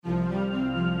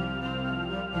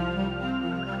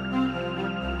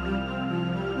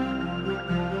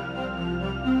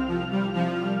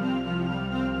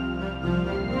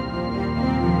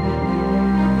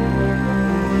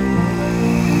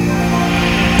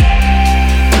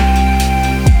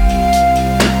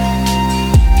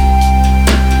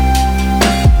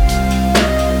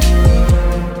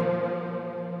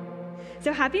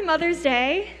happy Mother's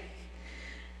Day.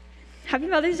 Happy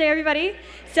Mother's Day, everybody.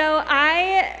 So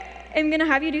I am going to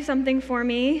have you do something for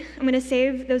me. I'm going to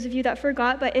save those of you that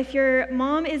forgot, but if your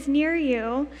mom is near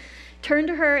you, turn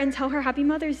to her and tell her Happy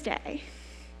Mother's Day.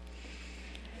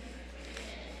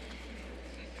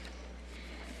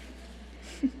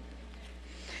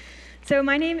 So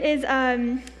my name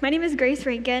is Grace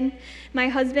Rankin. My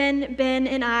husband, Ben,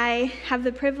 and I have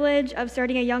the privilege of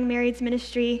starting a young marrieds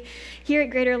ministry here at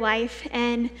Greater Life,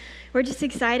 and we're just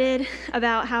excited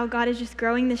about how God is just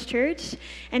growing this church,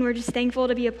 and we're just thankful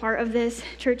to be a part of this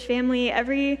church family.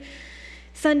 Every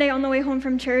Sunday on the way home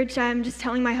from church, I'm just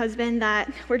telling my husband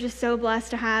that we're just so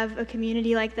blessed to have a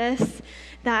community like this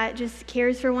that just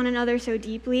cares for one another so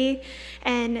deeply.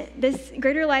 And this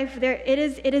Greater Life, it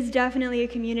is definitely a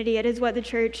community. It is what the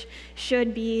church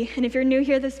should be. And if you're new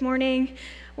here this morning,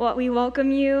 well, we welcome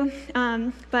you.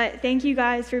 But thank you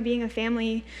guys for being a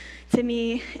family to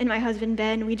me and my husband,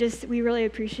 Ben. We really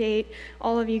appreciate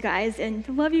all of you guys and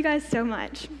love you guys so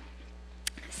much.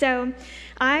 So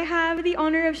I have the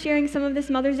honor of sharing some of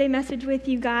this Mother's Day message with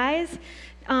you guys.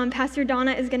 Pastor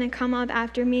Donna is going to come up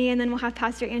after me, and then we'll have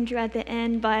Pastor Andrew at the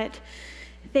end. But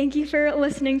thank you for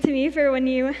listening to me for when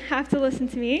you have to listen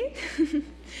to me.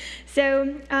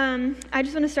 So I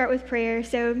just want to start with prayer.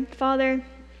 So Father,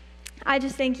 I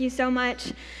just thank you so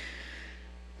much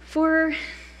for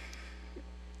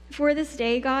this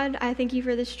day, God. I thank you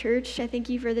for this church. I thank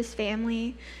you for this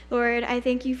family. Lord, I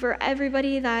thank you for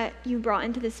everybody that you brought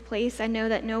into this place. I know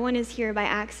that no one is here by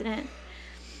accident.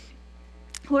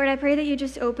 Lord, I pray that you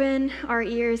just open our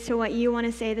ears to what you want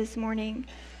to say this morning.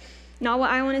 Not what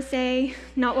I want to say,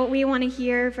 not what we want to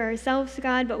hear for ourselves,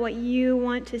 God, but what you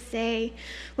want to say.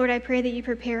 Lord, I pray that you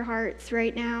prepare hearts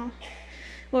right now.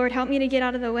 Lord, help me to get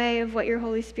out of the way of what your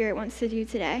Holy Spirit wants to do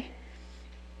today.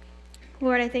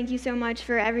 Lord, I thank you so much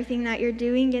for everything that you're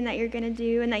doing and that you're going to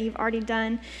do and that you've already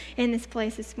done in this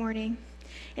place this morning.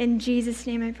 In Jesus'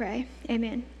 name I pray.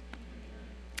 Amen.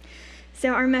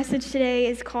 So our message today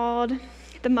is called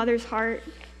The Mother's Heart.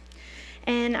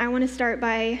 And I want to start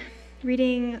by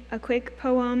reading a quick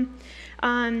poem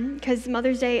because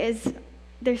Mother's Day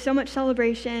there's so much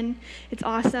celebration. It's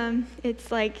awesome.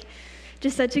 It's like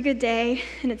just such a good day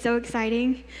and it's so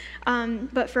exciting.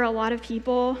 But for a lot of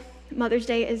people, Mother's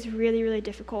Day is really, really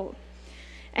difficult.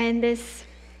 And this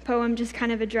poem just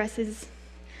kind of addresses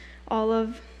all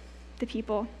of the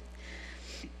people.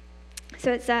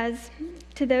 So it says,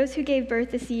 "To those who gave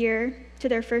birth this year to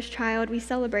their first child, we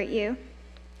celebrate you.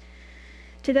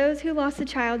 To those who lost a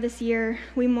child this year,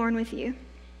 we mourn with you.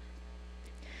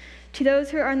 To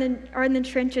those who are in the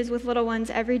trenches with little ones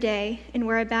every day and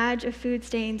wear a badge of food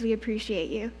stains, we appreciate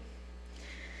you.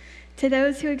 To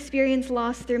those who experience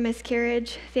loss through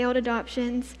miscarriage, failed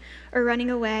adoptions, or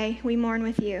running away, we mourn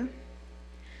with you.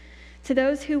 To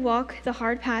those who walk the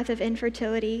hard path of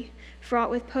infertility,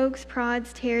 fraught with pokes,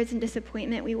 prods, tears, and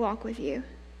disappointment, we walk with you.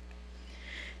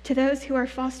 To those who are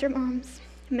foster moms,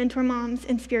 mentor moms,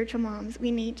 and spiritual moms,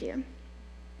 we need you.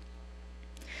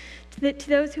 To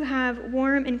those who have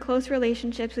warm and close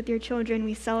relationships with your children,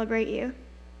 we celebrate you.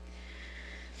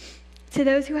 To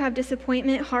those who have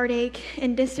disappointment, heartache,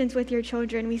 and distance with your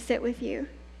children, we sit with you.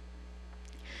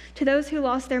 To those who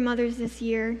lost their mothers this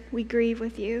year, we grieve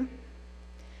with you.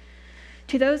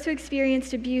 To those who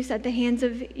experienced abuse at the hands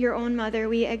of your own mother,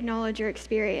 we acknowledge your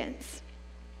experience.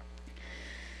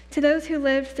 To those who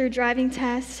lived through driving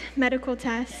tests, medical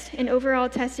tests, and overall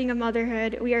testing of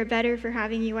motherhood, we are better for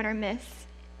having you in our midst.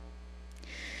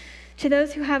 To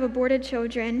those who have aborted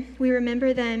children, we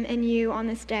remember them and you on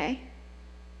this day.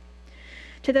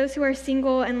 To those who are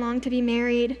single and long to be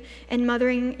married and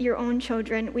mothering your own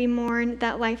children, we mourn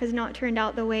that life has not turned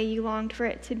out the way you longed for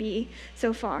it to be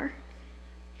so far.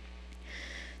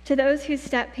 To those who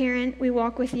step-parent, we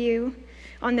walk with you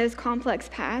on those complex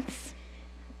paths.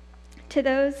 To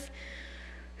those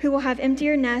who will have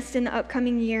emptier nests in the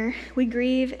upcoming year, we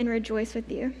grieve and rejoice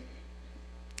with you.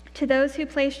 To those who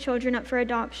place children up for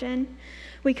adoption,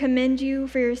 we commend you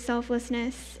for your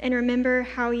selflessness and remember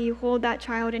how you hold that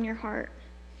child in your heart.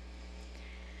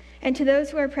 And to those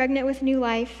who are pregnant with new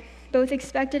life, both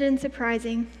expected and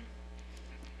surprising,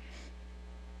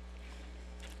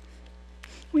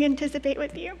 we anticipate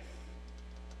with you.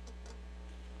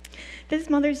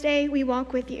 This Mother's Day, we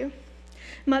walk with you.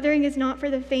 Mothering is not for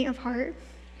the faint of heart.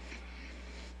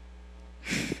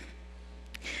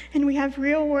 And we have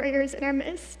real warriors in our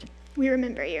midst. We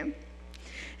remember you.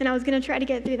 And I was going to try to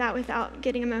get through that without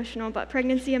getting emotional, but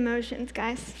pregnancy emotions,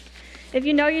 guys. If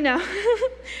you know, you know.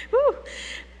 Woo.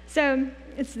 So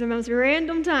it's the most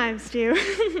random times,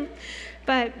 too.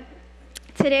 But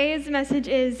today's message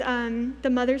is the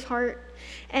mother's heart.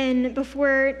 And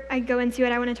before I go into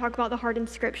it, I want to talk about the heart in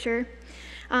Scripture.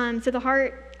 So the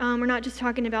heart, we're not just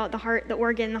talking about the heart, the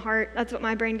organ, the heart. That's what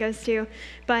my brain goes to.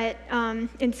 But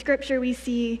in Scripture, we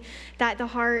see that the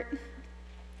heart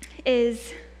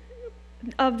is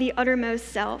of the uttermost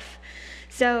self.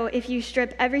 So if you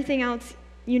strip everything else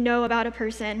you know about a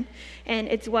person, and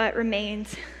it's what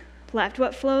remains left,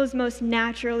 what flows most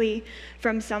naturally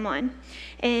from someone.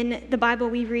 In the Bible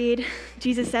we read,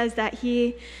 Jesus says that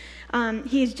he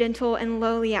is gentle and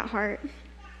lowly at heart.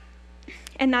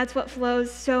 And that's what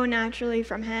flows so naturally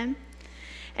from him.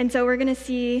 And so we're going to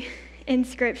see in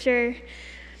Scripture,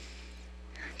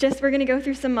 we're going to go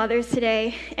through some mothers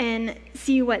today and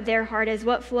see what their heart is,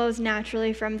 what flows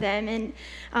naturally from them. And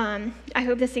I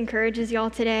hope this encourages y'all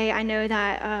today. I know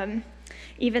that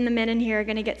even the men in here are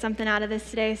going to get something out of this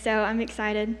today, so I'm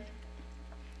excited.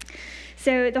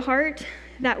 So the heart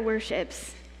that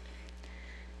worships.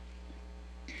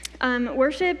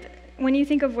 Worship, when you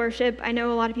think of worship, I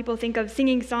know a lot of people think of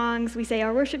singing songs. We say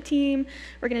our worship team,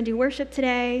 we're going to do worship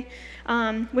today,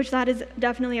 which that is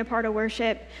definitely a part of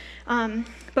worship.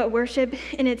 But worship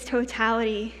in its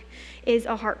totality is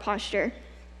a heart posture.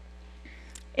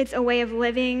 It's a way of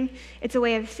living, it's a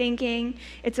way of thinking,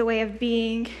 it's a way of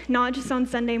being, not just on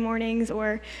Sunday mornings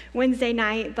or Wednesday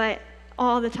night, but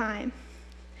all the time.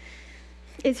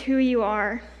 It's who you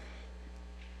are.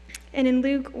 And in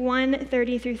Luke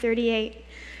 1:30 through 38,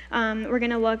 we're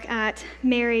going to look at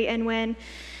Mary, and when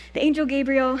the angel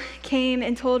Gabriel came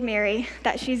and told Mary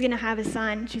that she's going to have a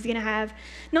son. She's going to have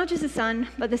not just a son,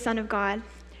 but the Son of God,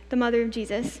 the mother of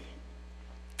Jesus.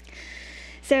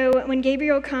 So when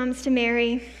Gabriel comes to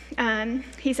Mary,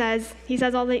 he says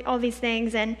all these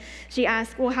things, and she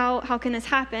asks, well, how can this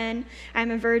happen?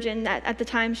 I'm a virgin. At the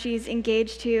time she's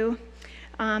engaged to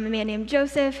a man named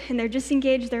Joseph, and they're just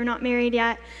engaged. They're not married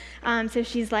yet. So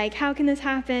she's like, how can this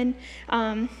happen?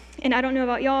 And I don't know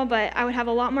about y'all, but I would have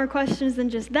a lot more questions than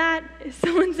just that if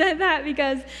someone said that,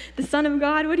 because the Son of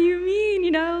God, what do you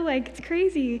mean? It's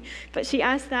crazy. But she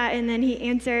asked that, and then he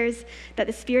answers that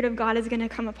the Spirit of God is going to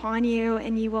come upon you,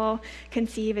 and you will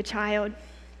conceive a child.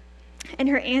 And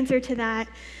her answer to that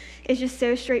is just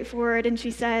so straightforward, and she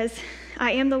says,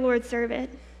 I am the Lord's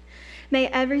servant. May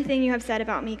everything you have said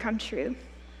about me come true.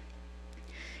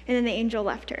 And then the angel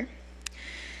left her.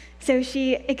 So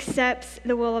she accepts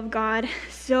the will of God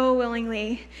so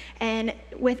willingly, and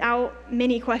without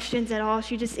many questions at all,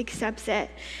 she just accepts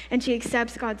it, and she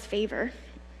accepts God's favor,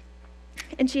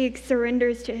 and she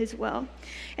surrenders to his will.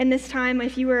 And this time,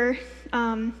 if you were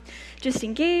just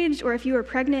engaged, or if you were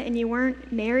pregnant and you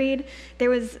weren't married,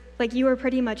 you were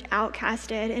pretty much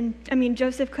outcasted. And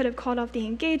Joseph could have called off the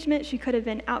engagement. She could have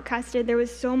been outcasted. There was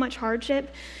so much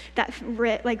hardship that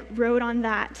rode on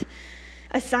that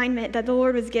assignment that the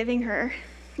Lord was giving her.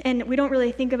 And we don't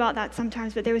really think about that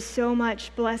sometimes, but there was so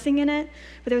much blessing in it,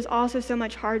 but there was also so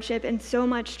much hardship and so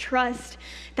much trust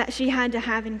that she had to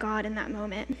have in God in that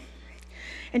moment.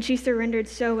 And she surrendered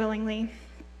so willingly.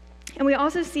 And we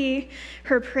also see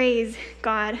her praise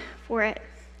God for it.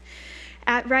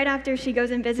 Right after she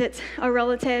goes and visits a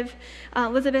relative,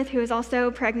 Elizabeth, who is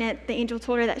also pregnant, the angel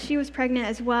told her that she was pregnant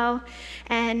as well,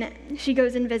 and she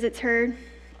goes and visits her.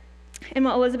 And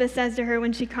what Elizabeth says to her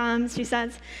when she comes, she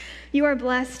says, you are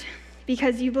blessed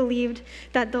because you believed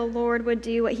that the Lord would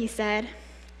do what he said.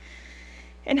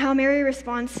 And how Mary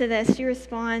responds to this,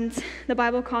 the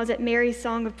Bible calls it Mary's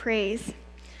song of praise.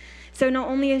 So not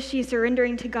only is she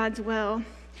surrendering to God's will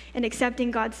and accepting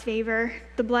God's favor,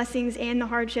 the blessings and the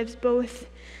hardships both,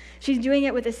 she's doing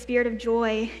it with a spirit of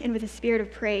joy and with a spirit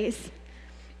of praise.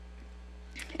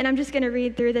 And I'm just going to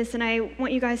read through this, and I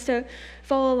want you guys to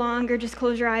follow along or just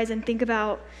close your eyes and think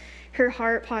about her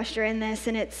heart posture in this,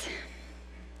 and it's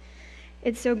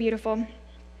so beautiful.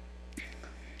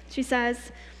 She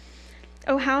says,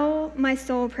 oh, how my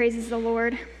soul praises the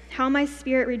Lord, how my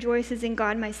spirit rejoices in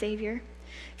God my Savior,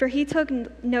 for he took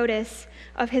notice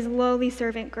of his lowly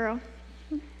servant girl.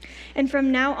 And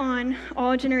from now on,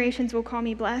 all generations will call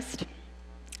me blessed,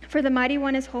 for the Mighty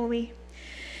One is holy,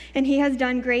 and he has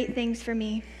done great things for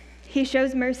me. He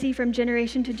shows mercy from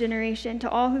generation to generation to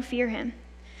all who fear him.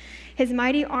 His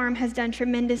mighty arm has done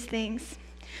tremendous things.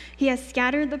 He has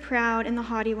scattered the proud and the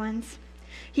haughty ones.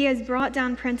 He has brought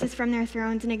down princes from their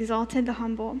thrones and exalted the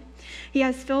humble. He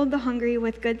has filled the hungry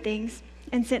with good things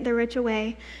and sent the rich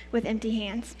away with empty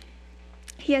hands.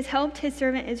 He has helped his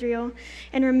servant Israel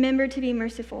and remembered to be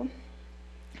merciful.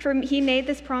 For he made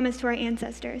this promise to our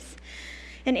ancestors,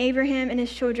 and Abraham and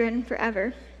his children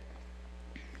forever.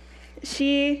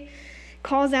 She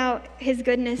calls out his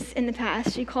goodness in the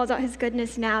past. She calls out his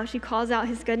goodness now. She calls out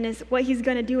his goodness, what he's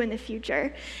going to do in the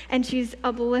future. And she's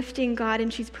uplifting God,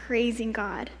 and she's praising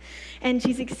God. And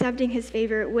she's accepting his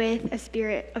favor with a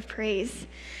spirit of praise.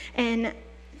 And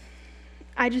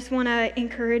I just want to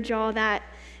encourage y'all that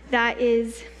that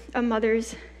is a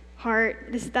mother's heart.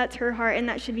 That's her heart, and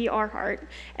that should be our heart.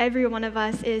 Every one of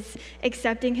us is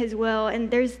accepting his will.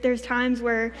 And there's times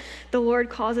where the Lord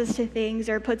calls us to things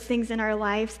or puts things in our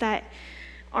lives that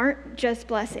aren't just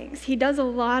blessings. He does a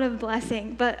lot of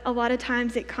blessing, but a lot of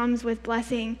times it comes with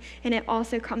blessing, and it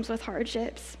also comes with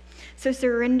hardships. So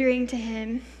surrendering to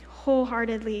him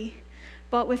wholeheartedly,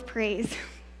 but with praise,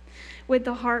 with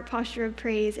the heart posture of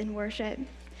praise and worship.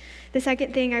 The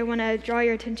second thing I want to draw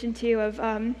your attention to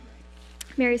of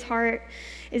Mary's heart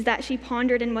is that she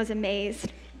pondered and was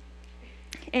amazed.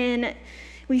 And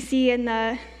we see in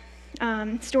the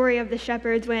story of the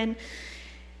shepherds when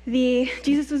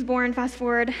Jesus was born, fast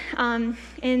forward,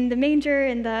 in the manger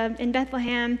in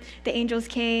Bethlehem, the angels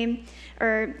came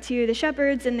to the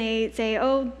shepherds, and they say,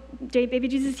 "Oh, baby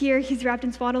Jesus is here. He's wrapped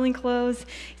in swaddling clothes.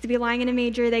 He's to be lying in a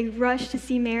manger." They rush to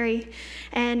see Mary,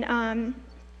 and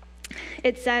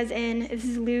it says this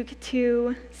is Luke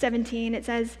 2:17. It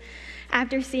says,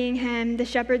 "After seeing him, the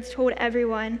shepherds told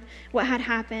everyone what had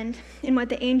happened and what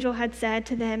the angel had said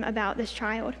to them about this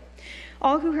child.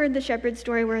 All who heard the shepherd's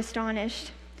story were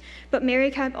astonished. But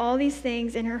Mary kept all these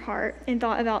things in her heart and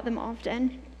thought about them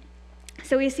often."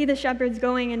 So we see the shepherds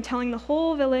going and telling the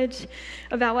whole village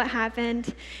about what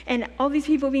happened, and all these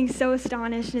people being so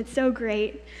astonished, and it's so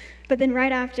great. But then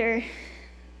right after,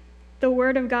 the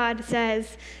word of God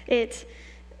says, it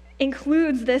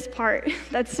includes this part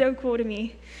that's so cool to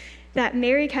me, that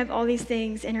Mary kept all these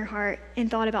things in her heart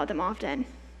and thought about them often.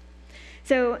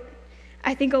 So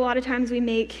I think a lot of times we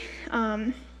make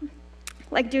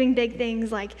like doing big things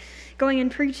like going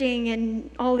and preaching and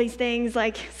all these things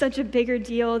like such a bigger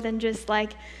deal than just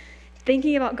like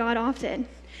thinking about God often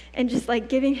and just like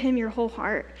giving him your whole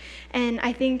heart. And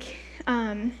I think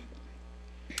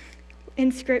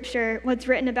in scripture, what's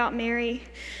written about Mary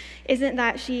isn't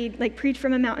that she like preached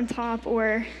from a mountaintop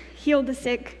or healed the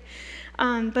sick,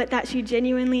 but that she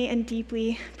genuinely and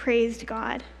deeply praised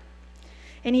God.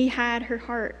 And he had her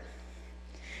heart.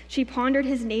 She pondered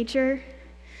his nature,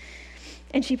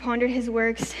 and she pondered his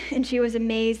works, and she was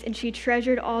amazed, and she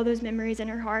treasured all those memories in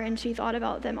her heart, and she thought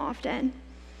about them often.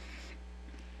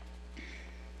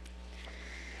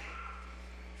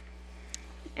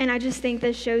 And I just think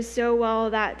this shows so well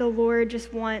that the Lord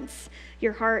just wants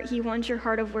your heart. He wants your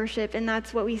heart of worship, and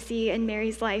that's what we see in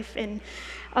Mary's life. And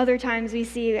other times we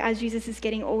see, as Jesus is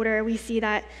getting older, we see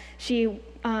that she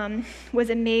was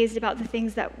amazed about the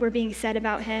things that were being said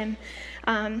about him.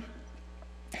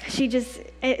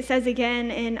 It says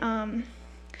again in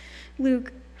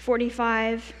Luke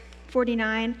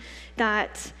 45:49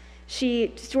 that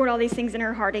she stored all these things in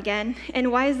her heart again.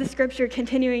 And why is the scripture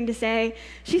continuing to say,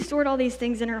 she stored all these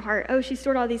things in her heart? Oh, she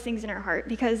stored all these things in her heart.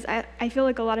 Because I feel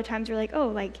like a lot of times we're like, oh,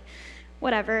 like,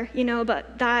 whatever,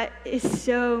 but that is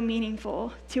so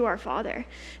meaningful to our Father.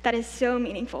 That is so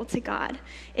meaningful to God,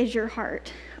 is your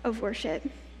heart of worship.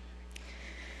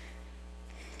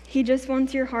 He just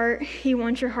wants your heart. He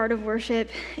wants your heart of worship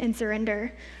and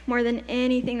surrender more than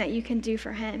anything that you can do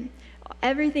for him.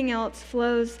 Everything else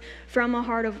flows from a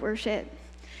heart of worship.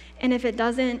 And if it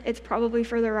doesn't, it's probably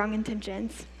for the wrong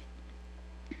intentions.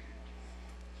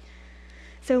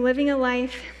 So living a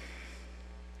life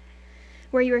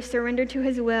where you are surrendered to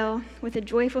his will with a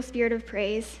joyful spirit of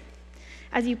praise,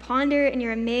 as you ponder and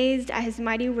you're amazed at his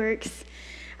mighty works,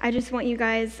 I just want you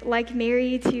guys, like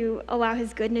Mary, to allow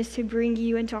his goodness to bring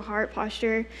you into a heart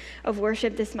posture of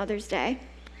worship this Mother's Day.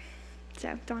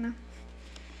 So, Donna.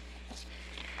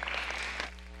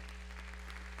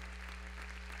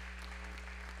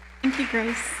 Thank you,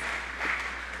 Grace.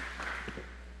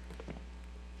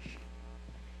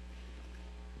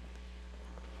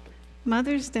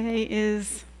 Mother's Day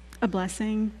is a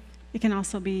blessing. It can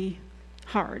also be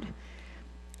hard.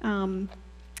 I'm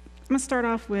going to start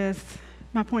off with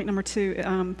my point number two.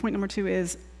 Point number two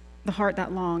is the heart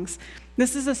that longs.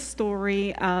 This is a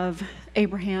story of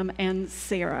Abraham and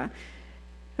Sarah.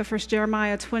 But first,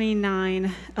 Jeremiah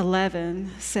 29:11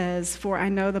 says, "For I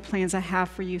know the plans I have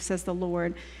for you, says the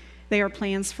Lord. They are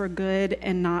plans for good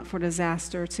and not for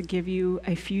disaster, to give you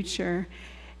a future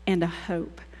and a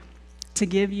hope." To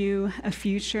give you a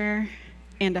future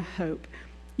and a hope.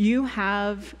 You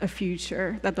have a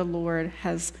future that the Lord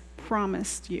has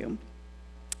promised you.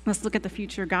 Let's look at the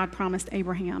future God promised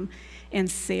Abraham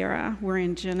and Sarah. We're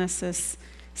in Genesis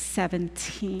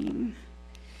 17.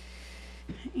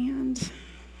 And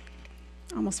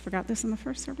I almost forgot this in the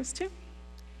first service too.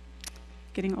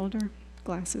 Getting older,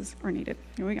 glasses are needed.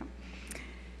 Here we go.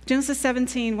 Genesis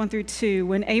 17, 1 through 2.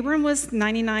 When Abram was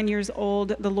 99 years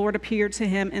old, the Lord appeared to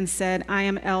him and said, I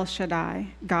am El Shaddai,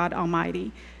 God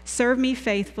Almighty. Serve me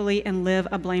faithfully and live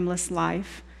a blameless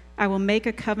life. I will make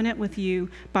a covenant with you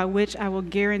by which I will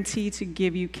guarantee to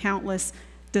give you countless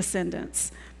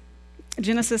descendants.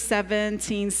 Genesis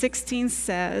 17, 16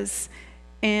 says,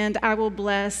 and I will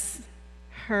bless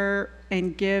her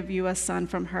and give you a son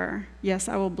from her. Yes,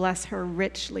 I will bless her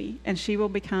richly, and she will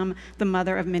become the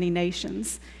mother of many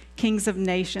nations. Kings of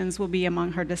nations will be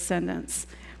among her descendants.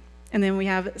 And then we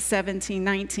have 17,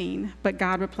 19. But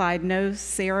God replied, no,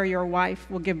 Sarah, your wife,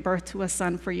 will give birth to a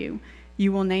son for you.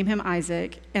 You will name him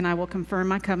Isaac, and I will confirm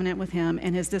my covenant with him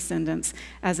and his descendants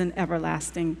as an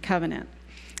everlasting covenant.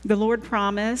 The Lord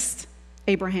promised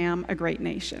Abraham a great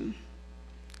nation.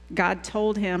 God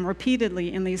told him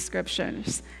repeatedly in these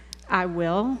scriptures, I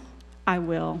will, I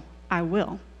will, I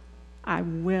will, I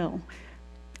will.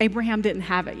 Abraham didn't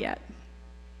have it yet.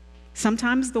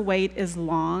 Sometimes the wait is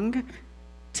long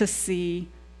to see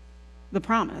the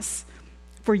promise.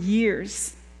 For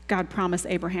years, God promised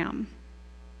Abraham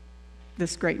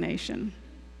this great nation.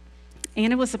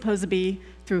 And it was supposed to be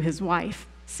through his wife,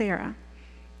 Sarah.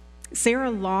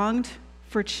 Sarah longed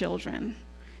for children.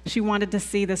 She wanted to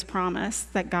see this promise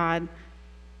that God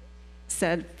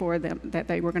said for them that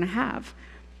they were going to have.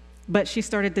 But she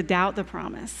started to doubt the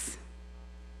promise.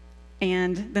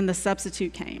 And then the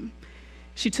substitute came.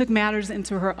 She took matters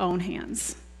into her own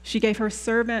hands. She gave her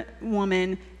servant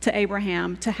woman to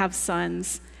Abraham to have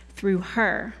sons through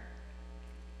her.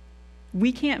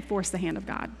 We can't force the hand of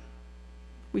God.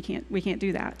 We can't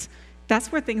do that.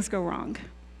 That's where things go wrong.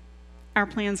 Our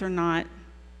plans are not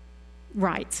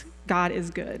right. God is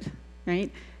good,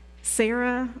 right?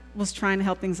 Sarah was trying to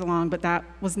help things along, but that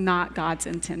was not God's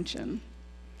intention.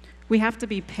 We have to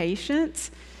be patient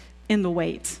in the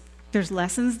wait. There's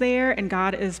lessons there, and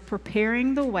God is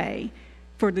preparing the way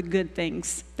for the good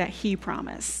things that he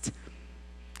promised.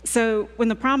 So when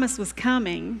the promise was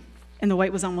coming and the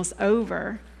wait was almost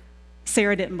over,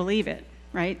 Sarah didn't believe it,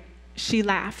 right? She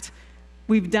laughed.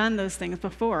 We've done those things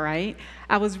before, right?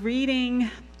 I was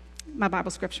reading my Bible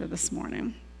scripture this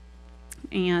morning,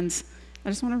 and I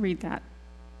just want to read that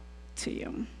to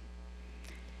you.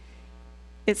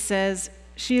 It says,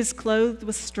 she is clothed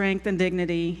with strength and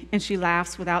dignity, and she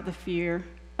laughs without the fear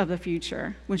of the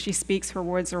future. When she speaks, her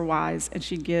words are wise, and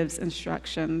she gives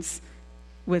instructions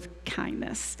with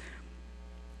kindness.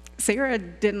 Sarah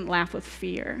didn't laugh with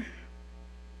fear.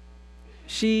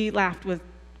 She laughed with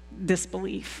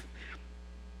disbelief.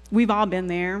 We've all been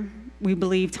there. We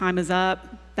believe time is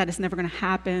up, that it's never going to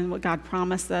happen, what God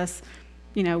promised us.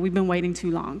 You know, we've been waiting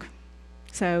too long.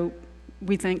 So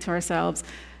we think to ourselves,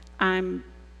 I'm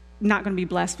not going to be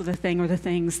blessed with the thing or the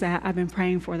things that I've been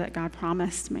praying for that God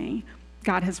promised me.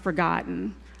 God has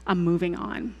forgotten. I'm moving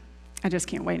on. I just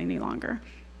can't wait any longer.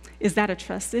 Is that a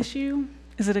trust issue?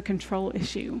 Is it a control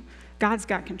issue? God's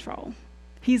got control.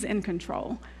 He's in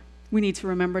control. We need to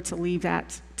remember to leave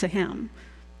that to him.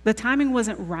 The timing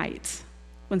wasn't right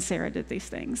when Sarah did these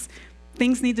things.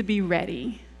 Things need to be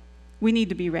ready. We need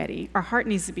to be ready. Our heart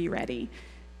needs to be ready.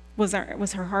 Was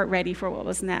her heart ready for what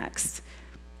was next?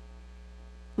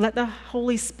 Let the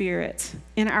Holy Spirit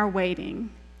in our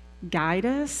waiting guide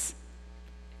us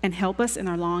and help us in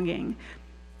our longing.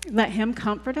 Let him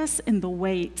comfort us in the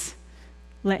wait.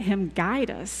 Let him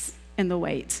guide us in the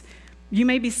wait. You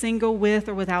may be single with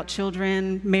or without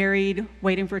children, married,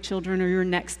 waiting for children, or your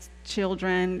next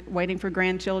children, waiting for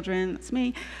grandchildren. That's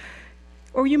me.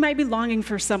 Or you might be longing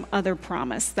for some other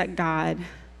promise that God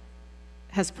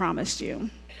has promised you.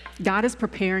 God is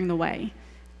preparing the way.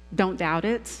 Don't doubt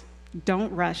it.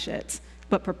 Don't rush it,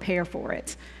 but prepare for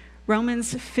it.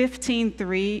 Romans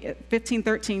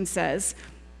 15:13 says,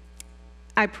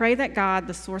 I pray that God,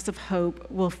 the source of hope,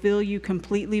 will fill you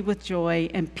completely with joy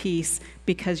and peace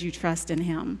because you trust in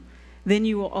him. Then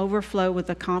you will overflow with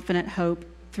a confident hope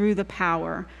through the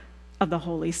power of the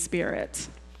Holy Spirit.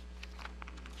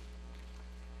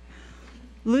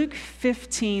 Luke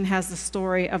 15 has the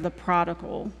story of the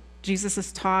prodigal. Jesus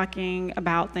is talking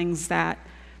about things that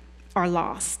are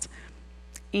lost.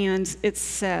 And it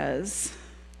says,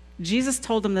 Jesus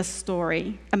told them this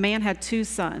story. A man had 2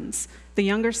 sons. The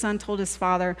younger son told his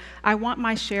father, I want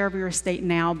my share of your estate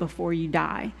now before you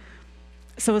die.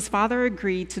 So his father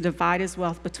agreed to divide his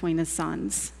wealth between his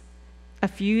sons. A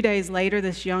few days later,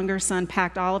 this younger son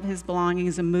packed all of his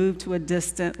belongings and moved to a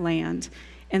distant land.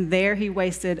 And there he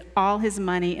wasted all his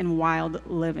money in wild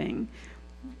living.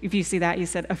 If you see that, you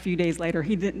said a few days later.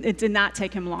 It did not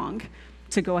take him long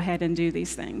to go ahead and do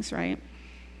these things, right?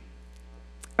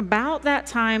 About that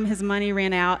time, his money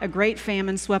ran out, a great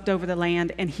famine swept over the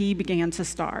land, and he began to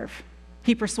starve.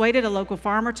 He persuaded a local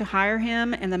farmer to hire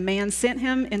him, and the man sent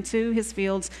him into his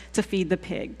fields to feed the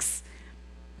pigs.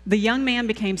 The young man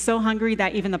became so hungry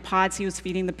that even the pods he was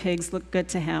feeding the pigs looked good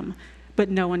to him, but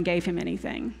no one gave him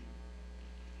anything.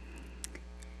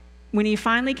 When he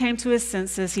finally came to his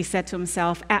senses, he said to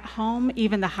himself, "At home,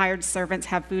 even the hired servants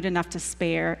have food enough to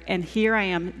spare, and here I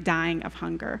am dying of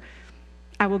hunger.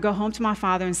 I will go home to my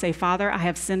father and say, 'Father, I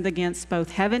have sinned against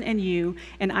both heaven and you,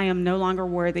 and I am no longer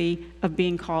worthy of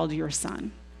being called your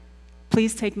son.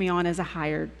 Please take me on as a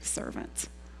hired servant.'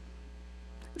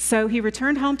 So he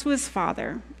returned home to his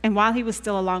father, and while he was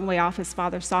still a long way off, his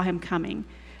father saw him coming.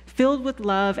 Filled with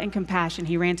love and compassion,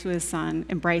 he ran to his son,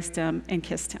 embraced him, and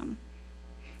kissed him.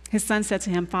 His son said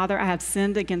to him, 'Father, I have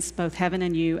sinned against both heaven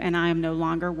and you, and I am no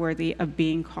longer worthy of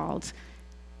being called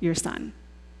your son.'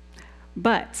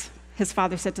 But his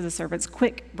father said to the servants,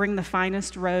 'Quick, bring the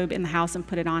finest robe in the house and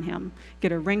put it on him.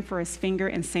 Get a ring for his finger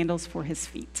and sandals for his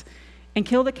feet. And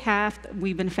kill the calf that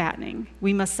we've been fattening.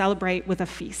 We must celebrate with a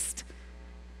feast.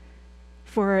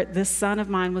 For this son of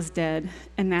mine was dead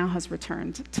and now has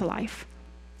returned to life.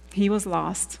 He was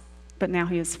lost, but now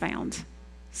he is found.'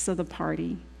 So the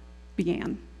party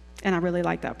began." And I really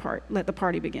like that part. Let the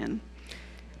party begin.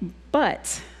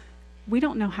 But we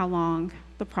don't know how long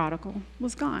the prodigal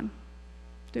was gone,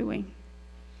 do we?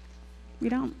 We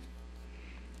don't.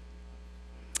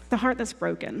 The heart that's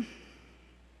broken.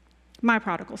 My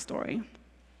prodigal story.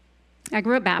 I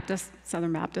grew up Baptist,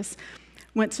 Southern Baptist.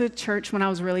 Went to church when I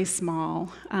was really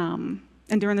small. And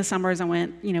during the summers, I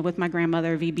went, with my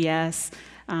grandmother, VBS,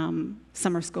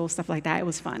 summer school, stuff like that. It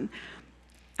was fun.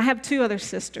 I have two other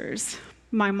sisters.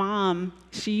 My mom,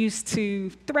 she used to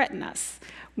threaten us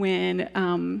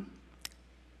when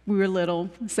we were little,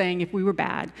 saying if we were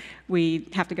bad,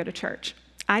 we'd have to go to church.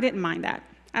 I didn't mind that.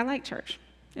 I liked church.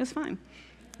 It was fine,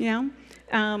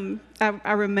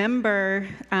 I remember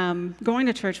going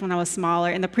to church when I was smaller,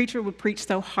 and the preacher would preach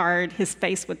so hard, his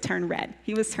face would turn red.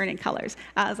 He was turning colors.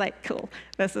 I was like, cool,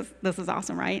 this is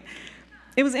awesome, right?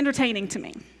 It was entertaining to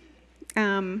me.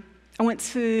 I went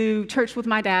to church with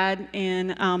my dad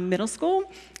in middle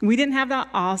school. We didn't have that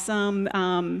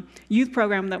awesome youth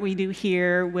program that we do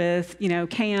here with,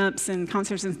 camps and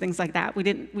concerts and things like that. We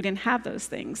didn't have those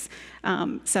things.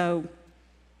 So,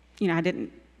 I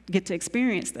didn't get to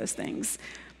experience those things.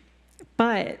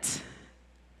 But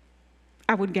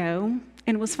I would go,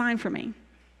 and it was fine for me.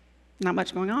 Not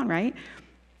much going on, right?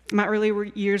 My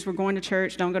early years were going to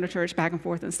church, don't go to church, back and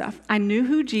forth and stuff. I knew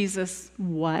who Jesus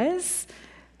was,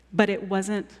 but it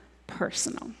wasn't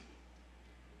personal.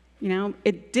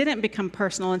 It didn't become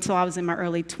personal until I was in my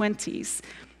early 20s.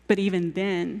 But even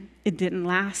then, it didn't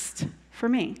last for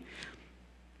me.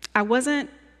 I wasn't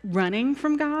running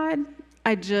from God.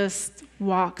 I just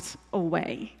walked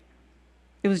away.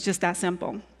 It was just that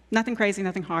simple. Nothing crazy,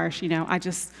 nothing harsh, I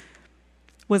just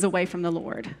was away from the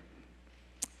Lord.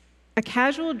 A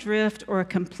casual drift or a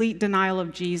complete denial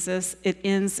of Jesus, it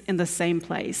ends in the same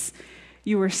place.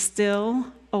 You are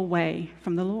still away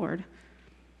from the Lord.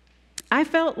 I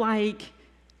felt like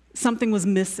something was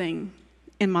missing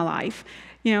in my life.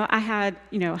 I had,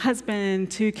 a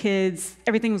husband, 2 kids,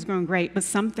 everything was going great, but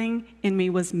something in me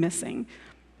was missing.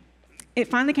 It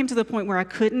finally came to the point where I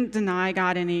couldn't deny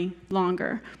God any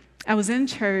longer. I was in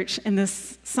church, and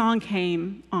this song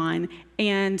came on,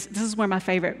 and this is where my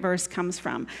favorite verse comes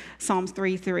from, Psalms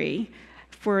 3:3,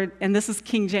 and this is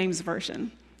King James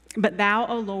Version. "But thou,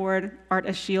 O Lord, art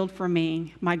a shield for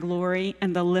me, my glory,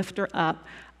 and the lifter up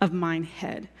of mine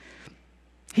head."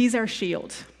 He's our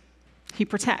shield. He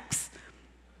protects.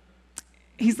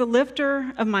 He's the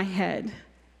lifter of my head.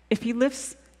 If he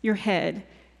lifts your head,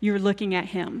 you're looking at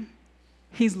him.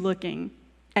 He's looking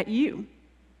at you,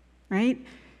 right?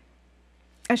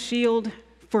 A shield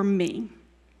for me,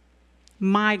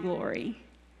 my glory,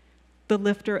 the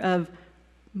lifter of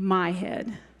my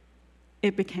head.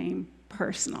 It became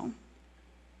personal.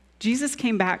 Jesus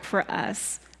came back for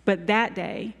us, but that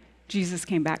day, Jesus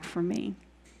came back for me.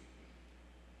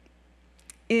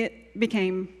 It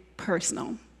became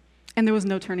personal, and there was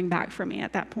no turning back for me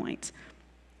at that point.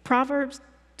 Proverbs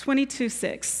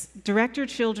 22:6, "Direct your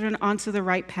children onto the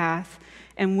right path,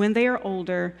 and when they are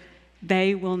older,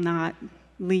 they will not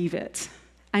leave it."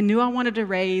 I knew I wanted to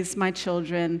raise my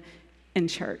children in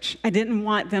church. I didn't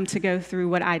want them to go through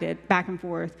what I did, back and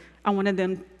forth. I wanted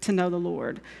them to know the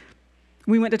Lord.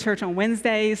 We went to church on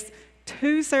Wednesdays,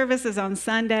 2 services on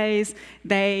Sundays.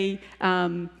 They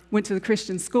went to the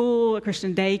Christian school, a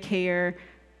Christian daycare.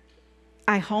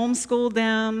 I homeschooled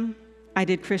them. I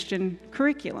did Christian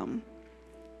curriculum.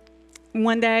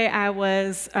 One day I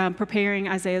was preparing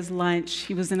Isaiah's lunch.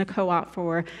 He was in a co-op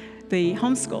for the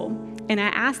homeschool. And I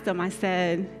asked him, I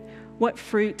said, "What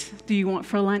fruit do you want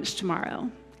for lunch tomorrow?"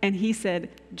 And he said,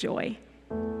 "Joy."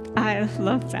 I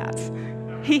love that.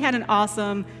 He had an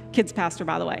awesome kids pastor,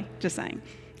 by the way, just saying.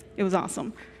 It was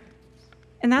awesome.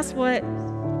 And that's what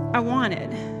I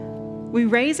wanted. We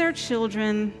raise our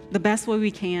children the best way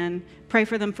we can, pray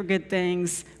for them for good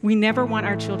things. We never want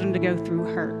our children to go through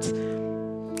hurt.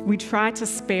 We try to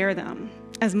spare them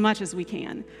as much as we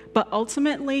can, but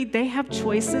ultimately they have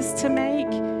choices to make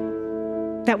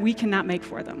that we cannot make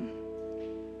for them.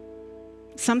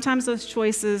 Sometimes those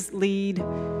choices lead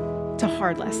to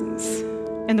hard lessons.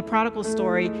 In the prodigal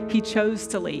story, he chose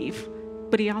to leave,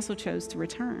 but he also chose to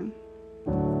return.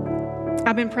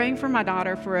 I've been praying for my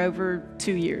daughter for over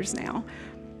 2 years now.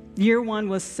 Year 1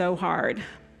 was so hard.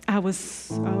 I was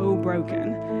so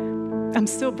broken. I'm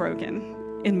still broken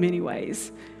in many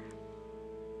ways.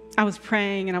 I was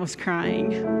praying and I was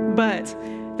crying, but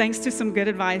thanks to some good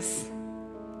advice,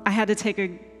 I had to take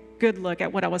a good look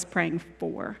at what I was praying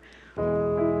for.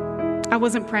 I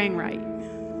wasn't praying right.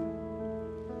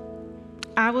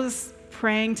 I was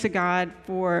praying to God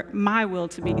for my will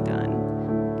to be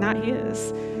done, not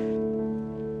His.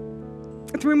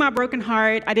 Through my broken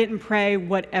heart, I didn't pray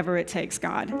whatever it takes,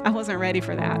 God. I wasn't ready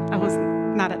for that. I was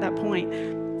not at that point.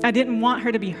 I didn't want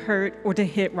her to be hurt or to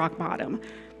hit rock bottom.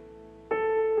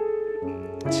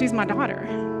 She's my daughter.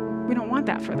 We don't want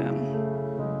that for them.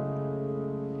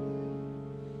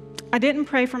 I didn't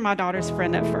pray for my daughter's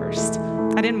friend at first.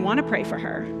 I didn't want to pray for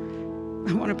her.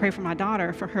 I want to pray for my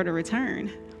daughter, for her to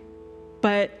return.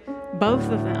 But both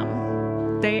of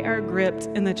them, they are gripped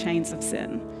in the chains of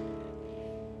sin.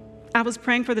 I was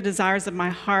praying for the desires of my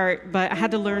heart, but I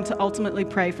had to learn to ultimately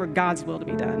pray for God's will to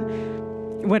be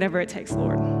done. Whatever it takes,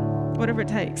 Lord. Whatever it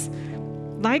takes.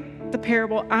 Like the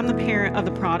parable, I'm the parent of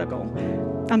the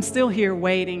prodigal. I'm still here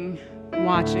waiting,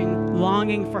 watching,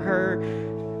 longing for her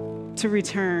to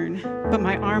return, but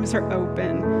my arms are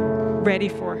open, ready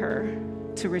for her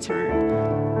to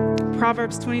return.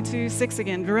 Proverbs 22:6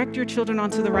 again, direct your children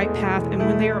onto the right path, and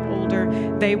when they are older,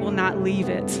 they will not leave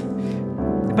it.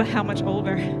 But how much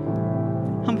older?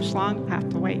 How much longer I have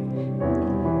to wait?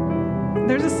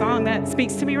 There's a song that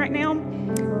speaks to me right now,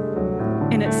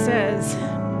 and it says,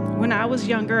 when I was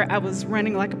younger, I was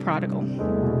running like a prodigal.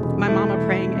 My mama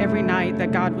praying every night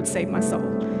that God would save my soul.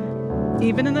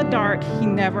 Even in the dark, He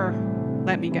never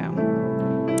let me go.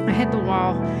 I hit the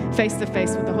wall face to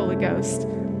face with the Holy Ghost,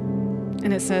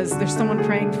 and it says, there's someone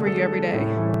praying for you every day.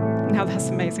 Now that's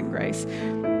amazing grace.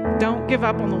 Don't give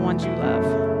up on the ones you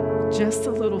love. Just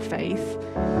a little faith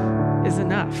is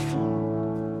enough.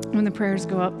 When the prayers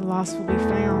go up, the lost will be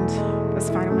found. That's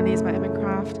Fight on My Knees by Evan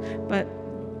Croft. But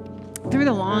through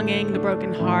the longing, the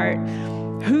broken heart,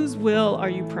 whose will are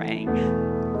you praying?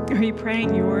 Are you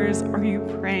praying yours, or are you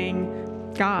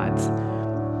praying God's?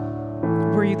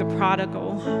 Were you the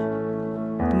prodigal?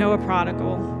 Noah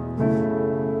prodigal?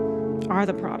 Are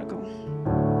the prodigal?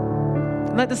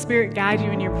 Let the Spirit guide you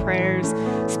in your prayers.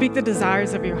 Speak the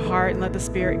desires of your heart and let the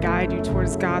Spirit guide you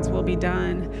towards God's will be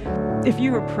done. If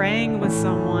you are praying with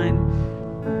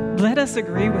someone, let us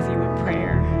agree with you in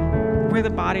prayer. We're the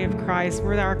body of Christ.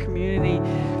 We're our community.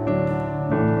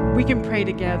 We can pray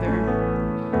together.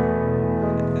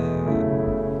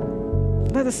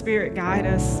 Let the Spirit guide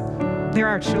us. They're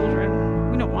our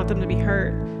children. We don't want them to be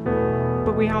hurt,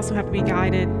 but we also have to be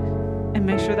guided and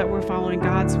make sure that we're following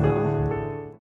God's will.